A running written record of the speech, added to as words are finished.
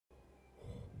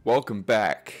Welcome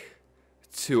back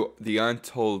to the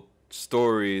Untold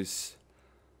stories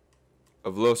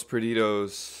of Los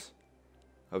Perdidos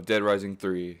of Dead Rising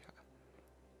 3.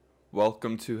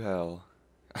 Welcome to hell.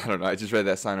 I don't know, I just read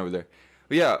that sign over there.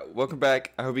 But yeah, welcome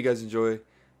back. I hope you guys enjoy.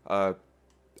 I've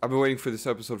been waiting for this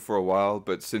episode for a while,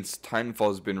 but since Titanfall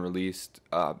has been released,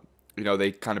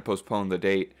 they kind of postponed the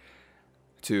date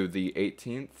to the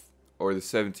 18th or the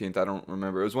 17th. I don't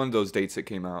remember. It was one of those dates that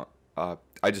came out.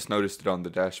 I just noticed it on the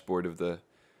dashboard of the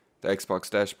Xbox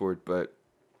dashboard, but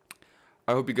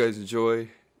I hope you guys enjoy.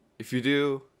 If you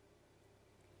do,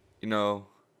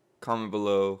 comment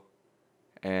below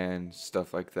and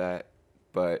stuff like that.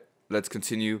 But let's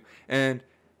continue, and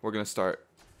we're going to start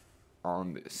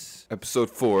on this.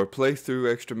 Episode 4, play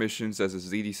through extra missions as a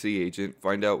ZDC agent.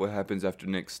 Find out what happens after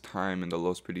Nick's time in the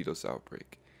Los Perdidos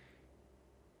outbreak.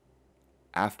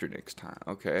 After Nick's time,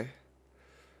 okay.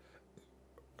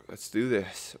 Let's do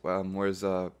this. Where's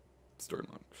story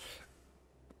mode?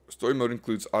 Story mode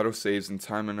includes autosaves and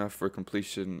time enough for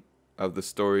completion of the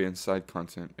story and side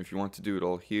content. If you want to do it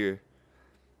all here,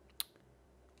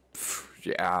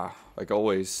 yeah, like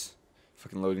always,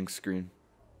 fucking loading screen.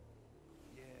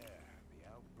 Yeah, the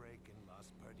outbreak in Los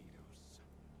Perdidos.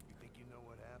 You think you know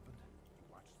what happened? You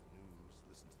watch the news,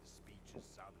 listen to the speeches,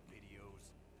 saw the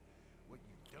videos. What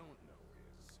you don't know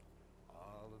is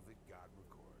all of it got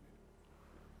recorded.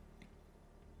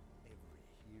 Every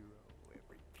hero,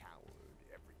 every coward,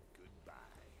 every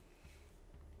goodbye.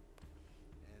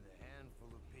 And a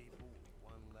handful of people with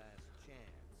one last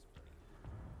chance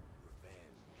for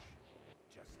revenge,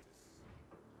 justice,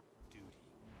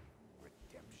 duty,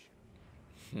 redemption.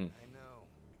 I know,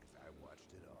 because I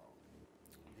watched it all.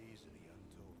 These are the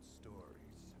untold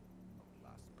stories of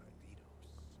Los Perdidos.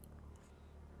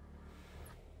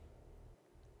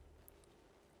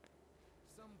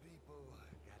 Some people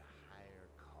got a higher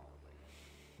calling.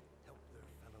 Help their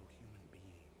fellow human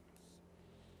beings.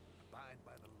 Abide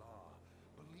by the law.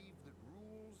 Believe that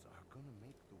rules are gonna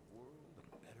make the world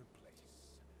a better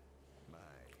place.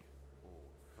 My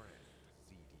old friend,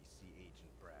 ZDC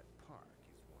Agent Brad Park,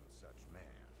 is one such man.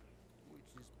 Which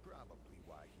is probably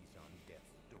why he's on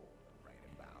death's door right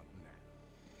about now.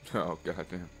 Oh,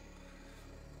 goddamn.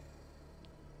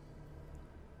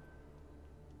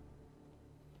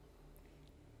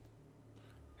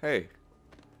 Hey. Please,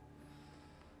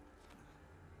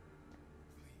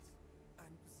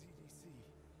 I'm ZDC.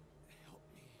 Help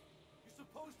me. You're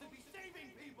supposed to be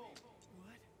saving people!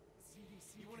 What?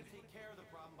 ZDC? You want to take care of the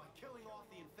problem by killing off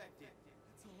the infected.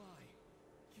 That's a lie.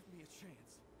 Give me a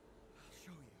chance. I'll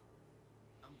show you.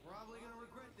 I'm probably gonna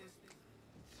regret this.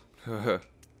 Haha.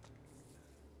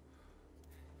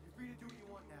 You're free to do what you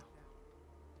want now.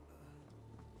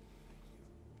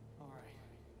 Alright.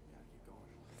 Now keep going.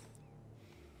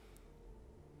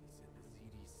 He said the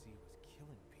ZDC was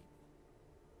killing people.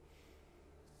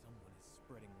 Someone is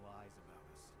spreading lies about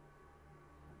us.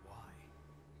 Why?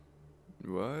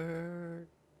 What?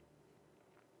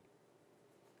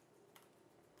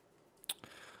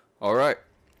 Alright.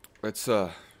 Let's,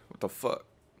 what the fuck?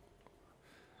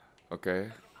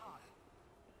 Okay.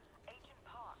 Agent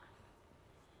Park.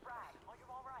 Brad, are you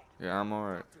alright? Yeah, I'm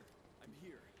alright. I'm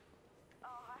here.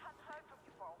 I hadn't heard from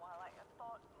you for a while. I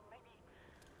thought maybe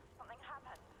something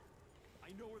happened.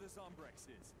 I know where the zombie-ravaged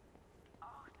is.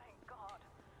 Oh, thank God.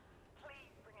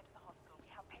 Please bring it to the hospital.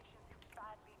 We have patients who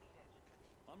badly need it.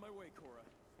 On my way, Cora.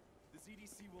 The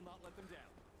ZDC will not let them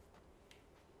down.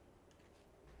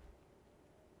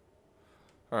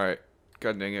 Alright.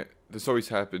 God dang it. This always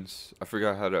happens. I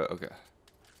forgot how to... Okay.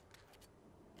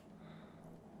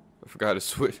 I forgot to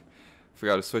switch.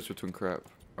 Forgot to switch between crap.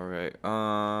 Alright.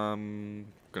 Gonna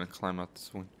climb out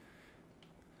this one.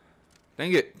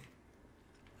 Dang it.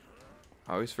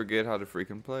 I always forget how to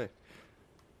freaking play.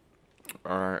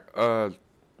 Alright.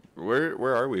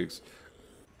 Where are we?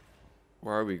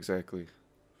 Where are we exactly?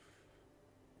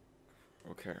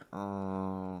 Okay.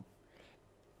 I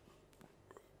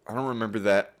don't remember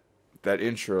that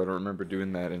intro. I don't remember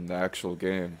doing that in the actual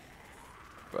game.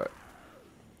 But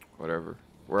whatever.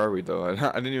 Where are we though? I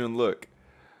didn't even look.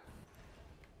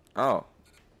 Oh.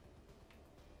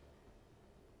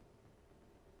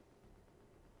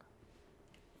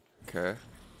 Okay.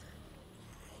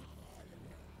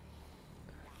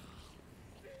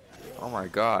 Oh my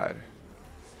god.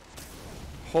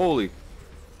 Holy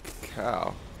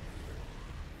cow.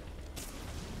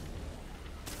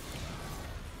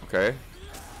 Okay.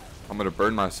 I'm gonna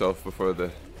burn myself before the...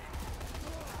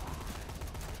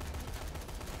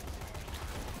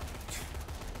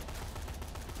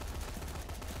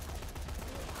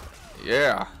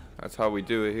 Yeah, that's how we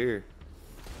do it here.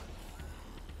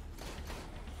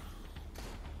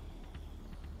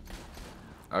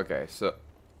 Okay, so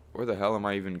where the hell am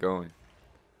I even going?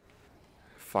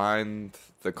 Find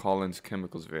the Collins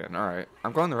Chemicals van. Alright.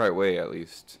 I'm going the right way at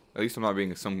least. At least I'm not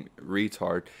being some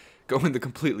retard. Going the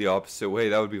completely opposite way.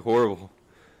 That would be horrible.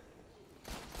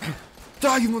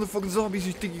 Die, you motherfucking zombies!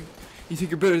 You think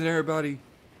you're better than everybody?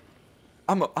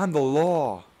 I'm the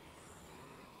law.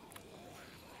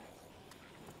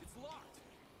 It's locked.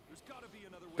 There's gotta be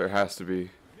another way. There has to be.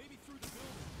 Maybe through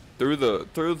the building.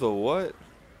 Through the what?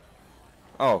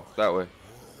 Oh, that way.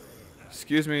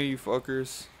 Excuse me, you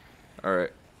fuckers.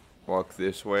 Alright. Walk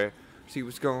this way. See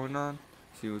what's going on?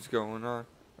 See what's going on?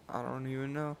 I don't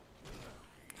even know.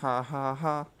 Ha ha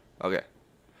ha. Okay.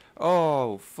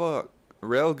 Oh, fuck.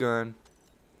 Railgun.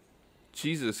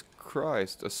 Jesus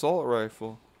Christ. Assault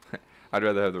rifle. I'd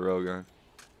rather have the railgun.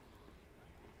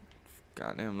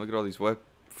 Goddamn, look at all these weapons.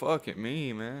 Fuck at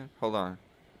me, man. Hold on.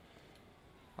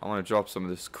 I want to drop some of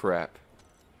this crap.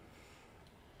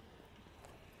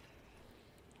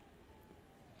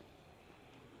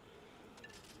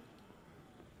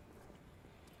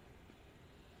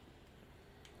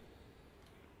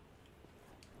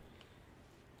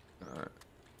 Alright.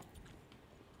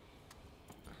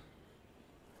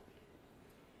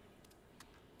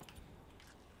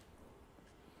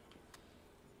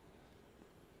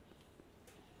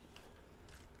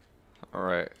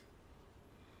 Alright.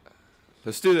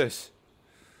 Let's do this.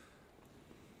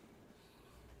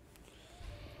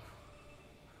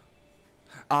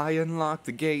 I unlocked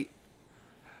the gate.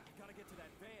 Gotta get to that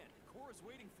van. Cora's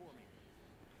waiting for me.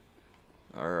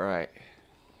 Alright.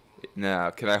 Now,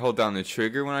 can I hold down the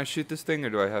trigger when I shoot this thing, or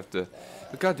do I have to...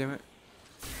 God damn it.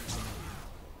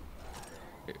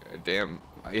 Damn.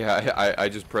 Yeah, I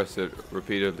just pressed it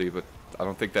repeatedly, but I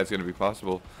don't think that's going to be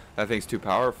possible. That thing's too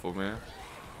powerful, man.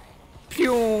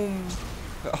 Pew!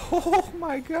 Oh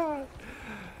my god.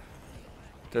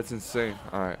 That's insane.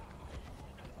 Alright.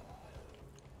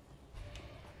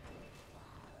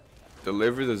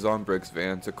 Deliver the zombie-ravaged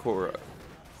van to Cora.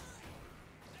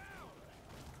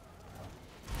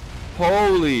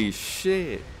 Holy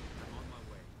shit.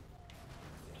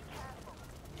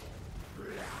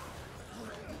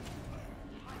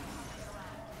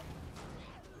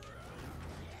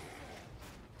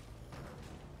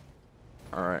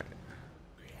 Alright.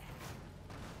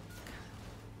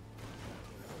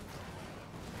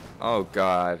 Oh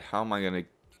god, how am I gonna...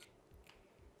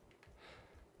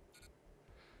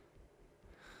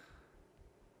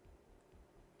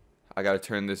 I gotta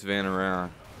turn this van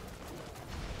around.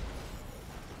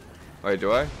 Wait,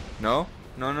 do I? No?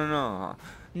 No, no, no.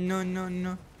 No, no,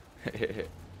 no. I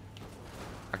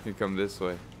can come this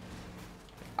way.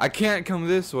 I can't come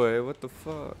this way. What the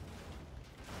fuck?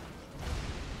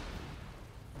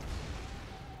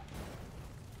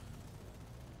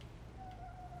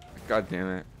 God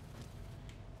damn it.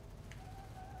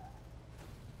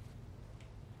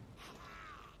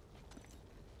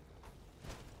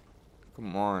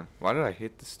 Come on. Why did I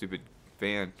hit the stupid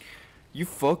van? You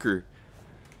fucker.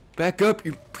 Back up,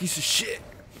 you piece of shit.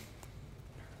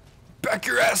 Back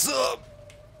your ass up.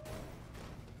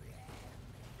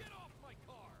 Get off my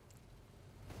car.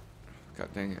 God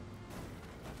dang it.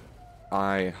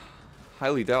 I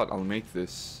highly doubt I'll make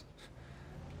this.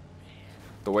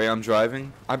 The way I'm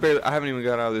driving, I haven't even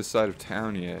got out of this side of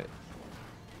town yet.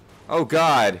 Oh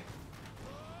god.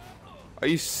 Are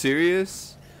you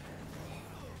serious?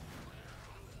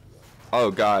 Oh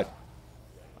god.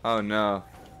 Oh no.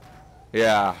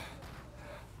 Yeah.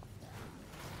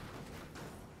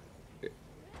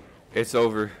 It's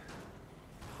over.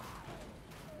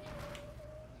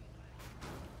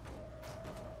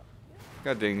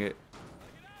 God dang it.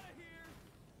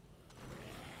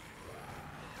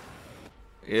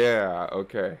 Yeah,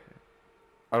 okay.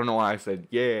 I don't know why I said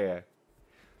yeah.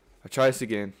 I'll try this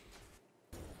again.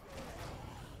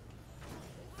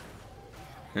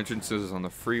 Entrances on the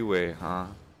freeway, huh?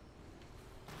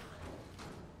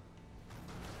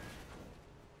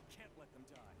 Can't let them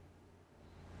die.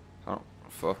 I don't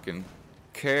fucking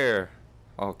care.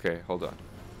 Okay, hold on.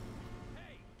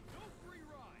 Hey, no free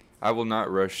rides. I will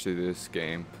not rush through this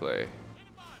gameplay.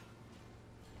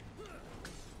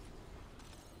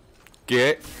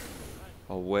 Get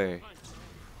away. I'm getting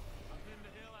the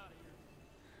hell out of here.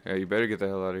 Yeah, you better get the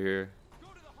hell out of here. Go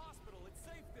to the hospital. It's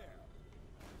safe there.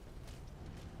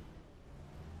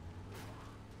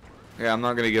 Yeah, I'm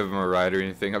not gonna give him a ride or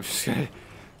anything. I'm just gonna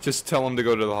tell him to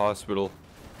go to the hospital.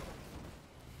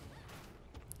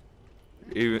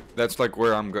 Even that's like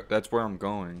where that's where I'm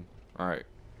going. All right.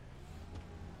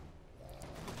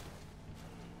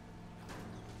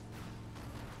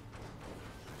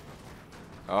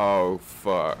 Oh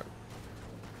fuck.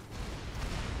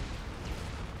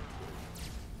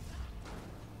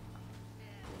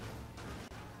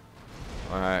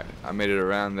 I made it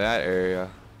around that area.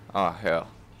 Oh, hell.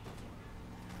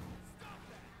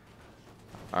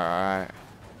 Alright.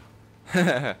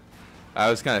 I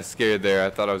was kind of scared there. I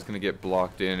thought I was going to get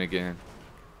blocked in again.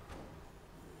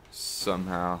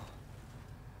 Somehow.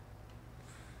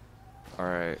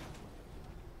 Alright.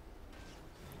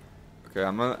 Okay,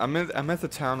 I'm at the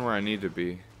town where I need to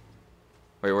be.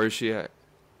 Wait, where is she at?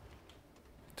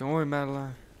 Don't worry,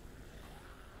 Madeline.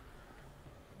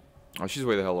 Oh, she's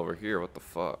way the hell over here. What the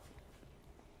fuck?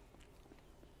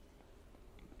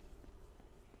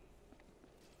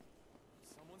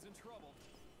 Someone's in trouble.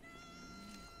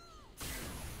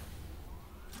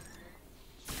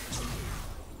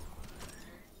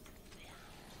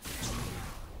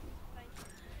 Thank you.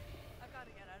 I've got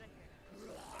to get out of here.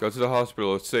 Go to the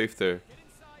hospital. It's safe there. Get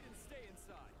inside and stay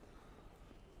inside.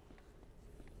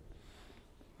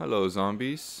 Hello,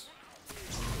 zombies.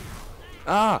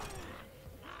 Ah!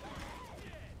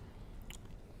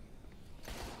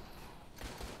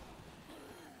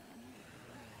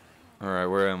 Alright,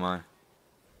 where am I?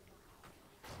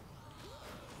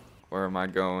 Where am I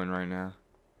going right now?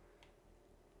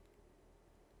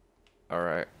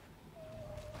 Alright.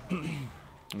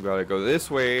 Gotta go this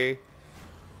way.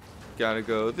 Gotta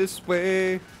go this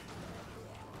way.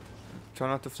 Try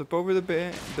not to flip over the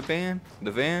van.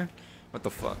 What the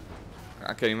fuck?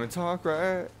 I can't even talk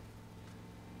right.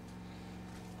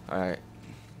 Alright.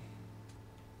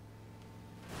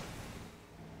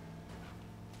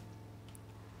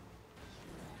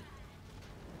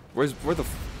 Where the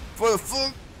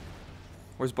fuck?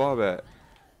 Where's Bob at?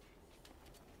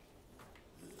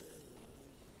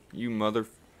 You mother.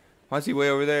 Why is he way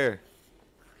over there?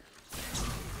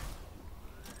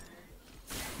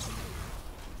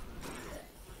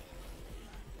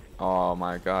 Oh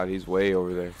my god, he's way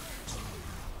over there.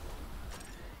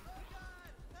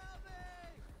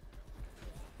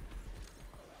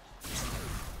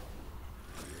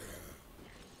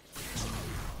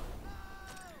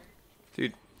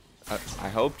 Dude, I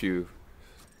helped you.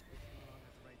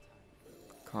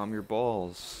 Calm your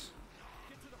balls.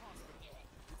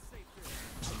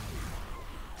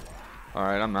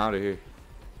 Alright, I'm out of here.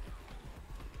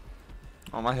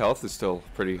 Oh, my health is still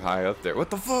pretty high up there. What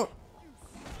the fuck?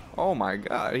 Oh my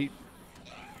god, he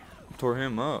tore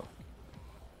him up.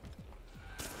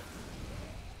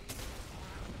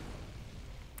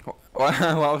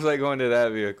 Why was I going to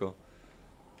that vehicle?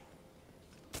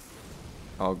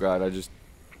 Oh god,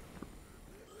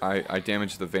 I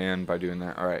damaged the van by doing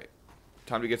that. Alright.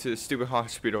 Time to get to this stupid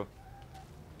hospital.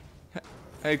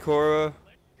 Hey Cora.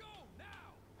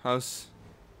 How's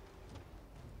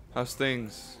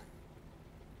things?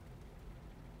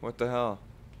 What the hell?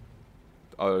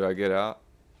 Oh, did I get out?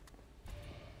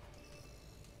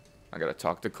 I gotta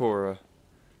talk to Cora.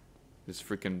 This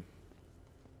freaking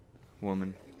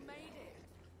woman. You made it.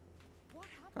 What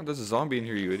happened? Oh, there's a zombie in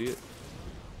here, you idiot.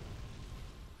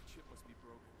 Chip must be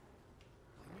broken.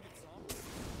 We needed zombies.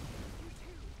 You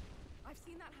too. I've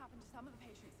seen that happen to some of the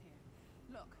patients here.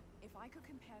 Look, if I could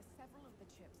compare several of the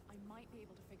chips, I might be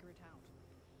able to figure it out.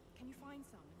 Can you find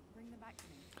some and bring them back to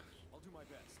me? I'll do my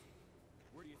best.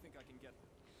 Where do you think I can get them?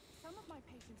 Some of my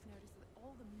patients notice that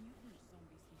all the mutant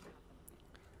zombies seem to have them.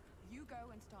 You go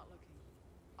and start looking.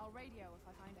 I'll radio if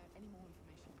I find out any more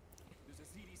information. There's a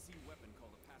ZDC weapon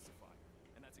called a pacifier,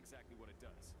 and that's exactly what it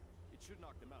does. It should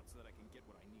knock them out so that I can get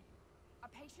what I need. A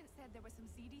patient said there were some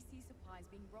ZDC supplies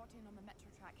being brought in on the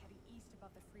metro track heading east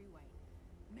above the freeway.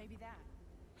 Maybe that.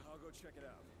 I'll go check it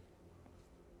out.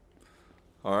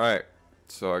 Alright.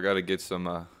 So I gotta get some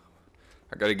I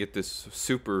gotta get this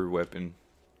super weapon.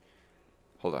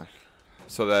 Hold on.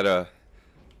 So that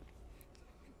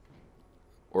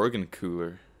organ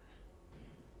cooler.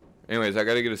 Anyways, I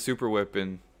gotta get a super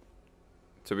weapon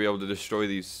to be able to destroy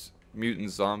these mutant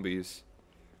zombies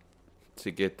to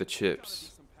get the Gotta be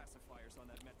chips. some pacifiers on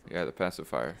that metro. Yeah, the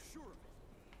pacifier. Sure of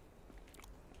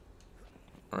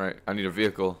it. Alright, I need a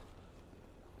vehicle.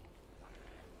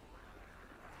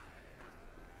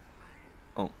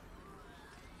 Oh.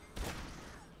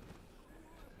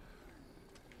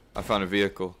 I found a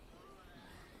vehicle.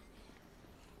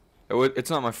 It's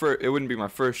not my first. It wouldn't be my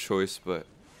first choice, but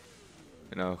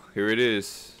you know, here it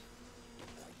is.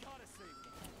 Gotta save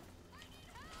them.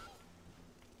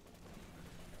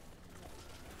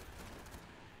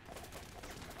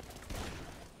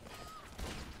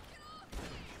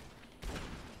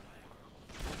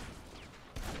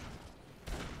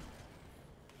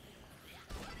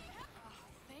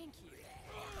 Thank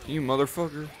you. You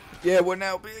motherfucker. Yeah, what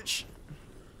now, bitch?